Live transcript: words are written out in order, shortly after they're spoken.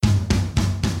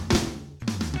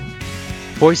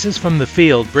Voices from the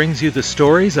Field brings you the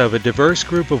stories of a diverse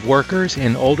group of workers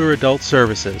in older adult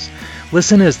services.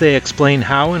 Listen as they explain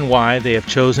how and why they have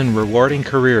chosen rewarding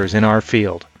careers in our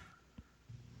field.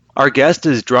 Our guest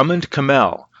is Drummond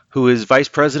Kamel, who is Vice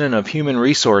President of Human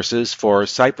Resources for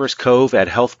Cypress Cove at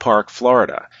Health Park,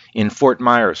 Florida, in Fort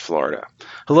Myers, Florida.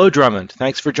 Hello, Drummond.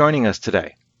 Thanks for joining us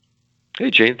today. Hey,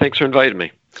 Gene. Thanks for inviting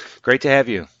me. Great to have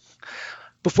you.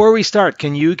 Before we start,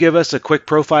 can you give us a quick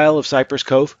profile of Cypress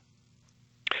Cove?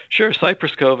 Sure.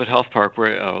 Cypress Cove at Health Park,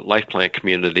 we're a life plan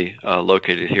community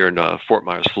located here in Fort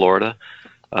Myers, Florida.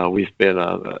 We've been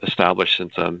established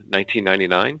since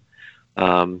 1999,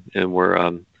 and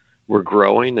we're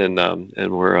growing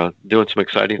and we're doing some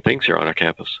exciting things here on our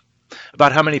campus.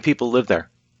 About how many people live there?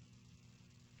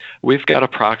 We've got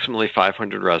approximately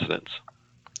 500 residents.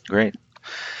 Great.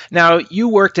 Now, you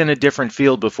worked in a different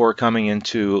field before coming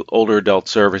into older adult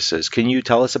services. Can you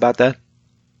tell us about that?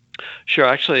 Sure.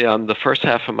 Actually, the first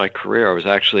half of my career, I was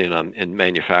actually in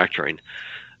manufacturing,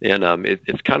 and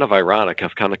it's kind of ironic.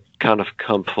 I've kind of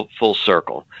come full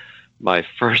circle. My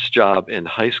first job in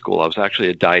high school, I was actually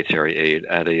a dietary aide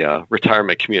at a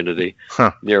retirement community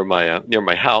near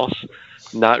my house.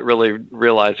 Not really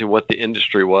realizing what the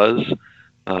industry was,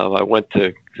 I went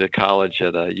to college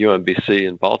at UMBC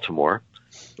in Baltimore,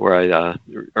 where I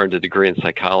earned a degree in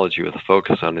psychology with a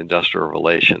focus on industrial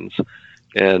relations.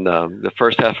 And the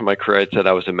first half of my career, I said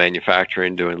I was in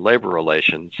manufacturing doing labor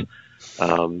relations.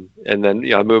 And then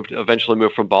I eventually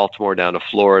moved from Baltimore down to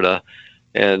Florida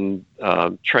and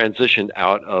transitioned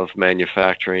out of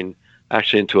manufacturing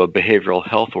actually into a behavioral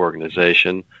health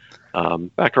organization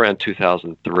back around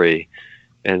 2003.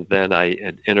 And then I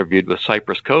had interviewed with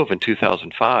Cypress Cove in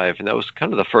 2005, and that was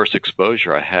kind of the first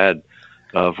exposure I had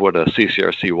of what a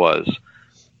CCRC was.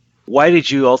 Why did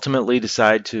you ultimately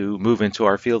decide to move into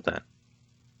our field then?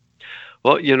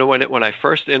 Well, when I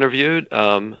first interviewed,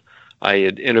 I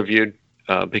had interviewed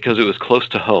because it was close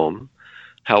to home.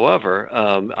 However,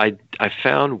 I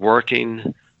found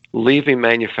leaving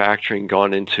manufacturing,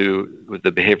 gone into with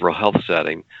the behavioral health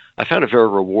setting, I found it very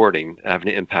rewarding, having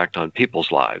an impact on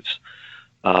people's lives.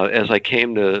 As I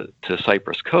came to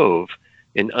Cypress Cove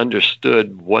and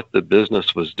understood what the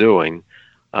business was doing,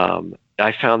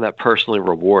 I found that personally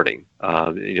rewarding,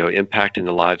 impacting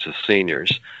the lives of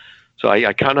seniors. So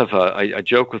I kind of I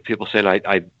joke with people saying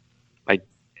I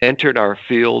entered our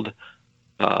field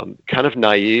kind of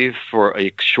naive for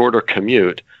a shorter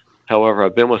commute. However,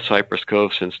 I've been with Cypress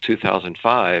Cove since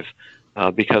 2005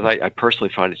 because I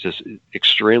personally find it just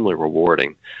extremely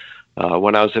rewarding.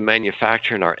 When I was in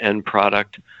manufacturing, our end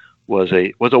product was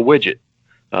a widget.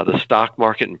 The stock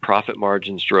market and profit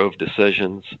margins drove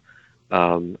decisions.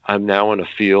 I'm now in a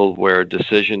field where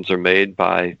decisions are made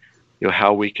by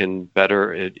how we can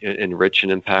better enrich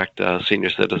and impact senior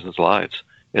citizens' lives.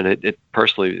 And it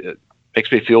personally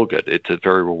makes me feel good. It's a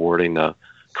very rewarding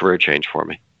career change for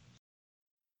me.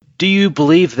 Do you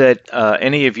believe that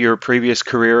any of your previous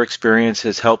career experience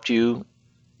has helped you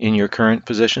in your current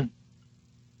position?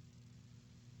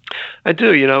 I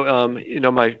do.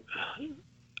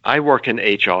 I work in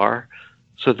HR.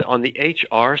 So on the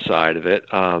HR side of it,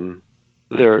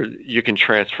 you can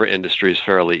transfer industries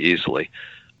fairly easily.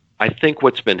 I think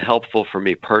what's been helpful for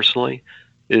me personally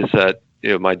is that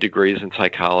my degree is in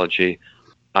psychology.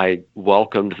 I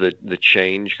welcomed the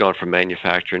change going from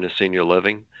manufacturing to senior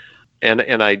living, and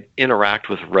I interact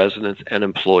with residents and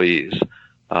employees.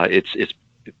 It's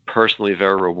personally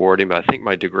very rewarding, but I think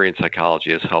my degree in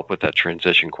psychology has helped with that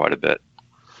transition quite a bit.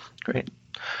 Great.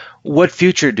 What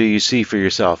future do you see for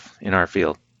yourself in our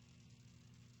field?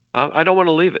 I don't want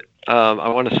to leave it. I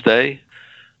want to stay.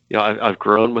 I've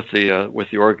grown with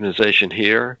the organization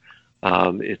here.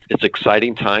 It's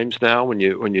exciting times now when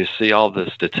you see all the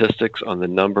statistics on the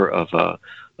number of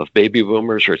baby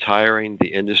boomers retiring.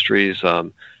 The industry's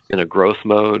in a growth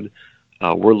mode.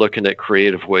 We're looking at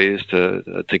creative ways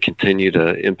to continue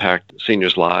to impact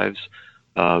seniors' lives.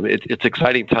 It's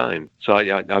exciting time. So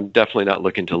I'm definitely not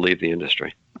looking to leave the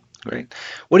industry. Great.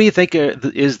 What do you think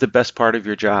is the best part of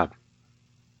your job?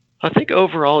 I think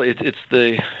overall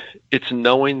it's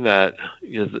knowing that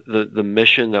the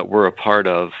mission that we're a part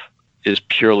of is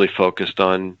purely focused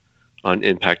on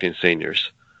impacting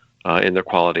seniors in their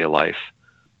quality of life.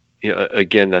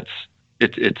 Again,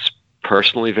 it's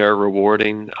personally very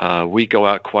rewarding. We go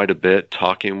out quite a bit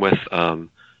talking with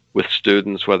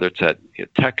students, whether it's at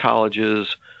tech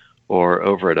colleges or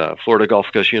over at Florida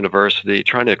Gulf Coast University,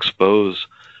 trying to expose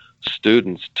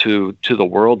students to the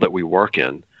world that we work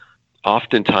in.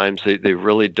 Oftentimes, they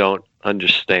really don't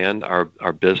understand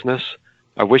our business.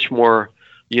 I wish more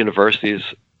universities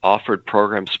offered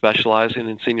programs specializing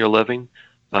in senior living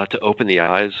to open the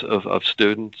eyes of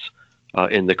students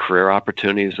in the career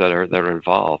opportunities that are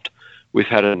involved. We've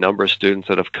had a number of students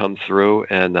that have come through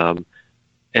and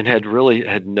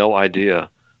had no idea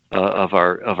of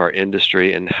our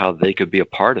industry and how they could be a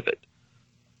part of it.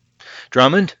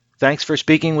 Drummond, thanks for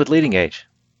speaking with Leading Age.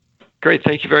 Great,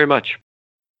 thank you very much.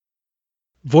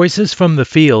 Voices from the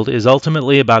Field is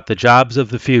ultimately about the jobs of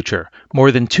the future.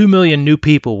 More than 2 million new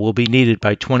people will be needed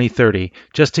by 2030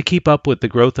 just to keep up with the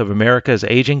growth of America's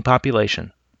aging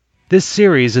population. This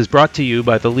series is brought to you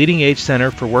by the Leading Age Center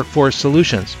for Workforce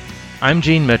Solutions. I'm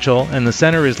Gene Mitchell, and the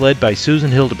center is led by Susan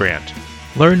Hildebrandt.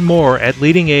 Learn more at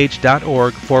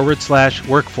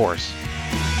leadingage.org/workforce.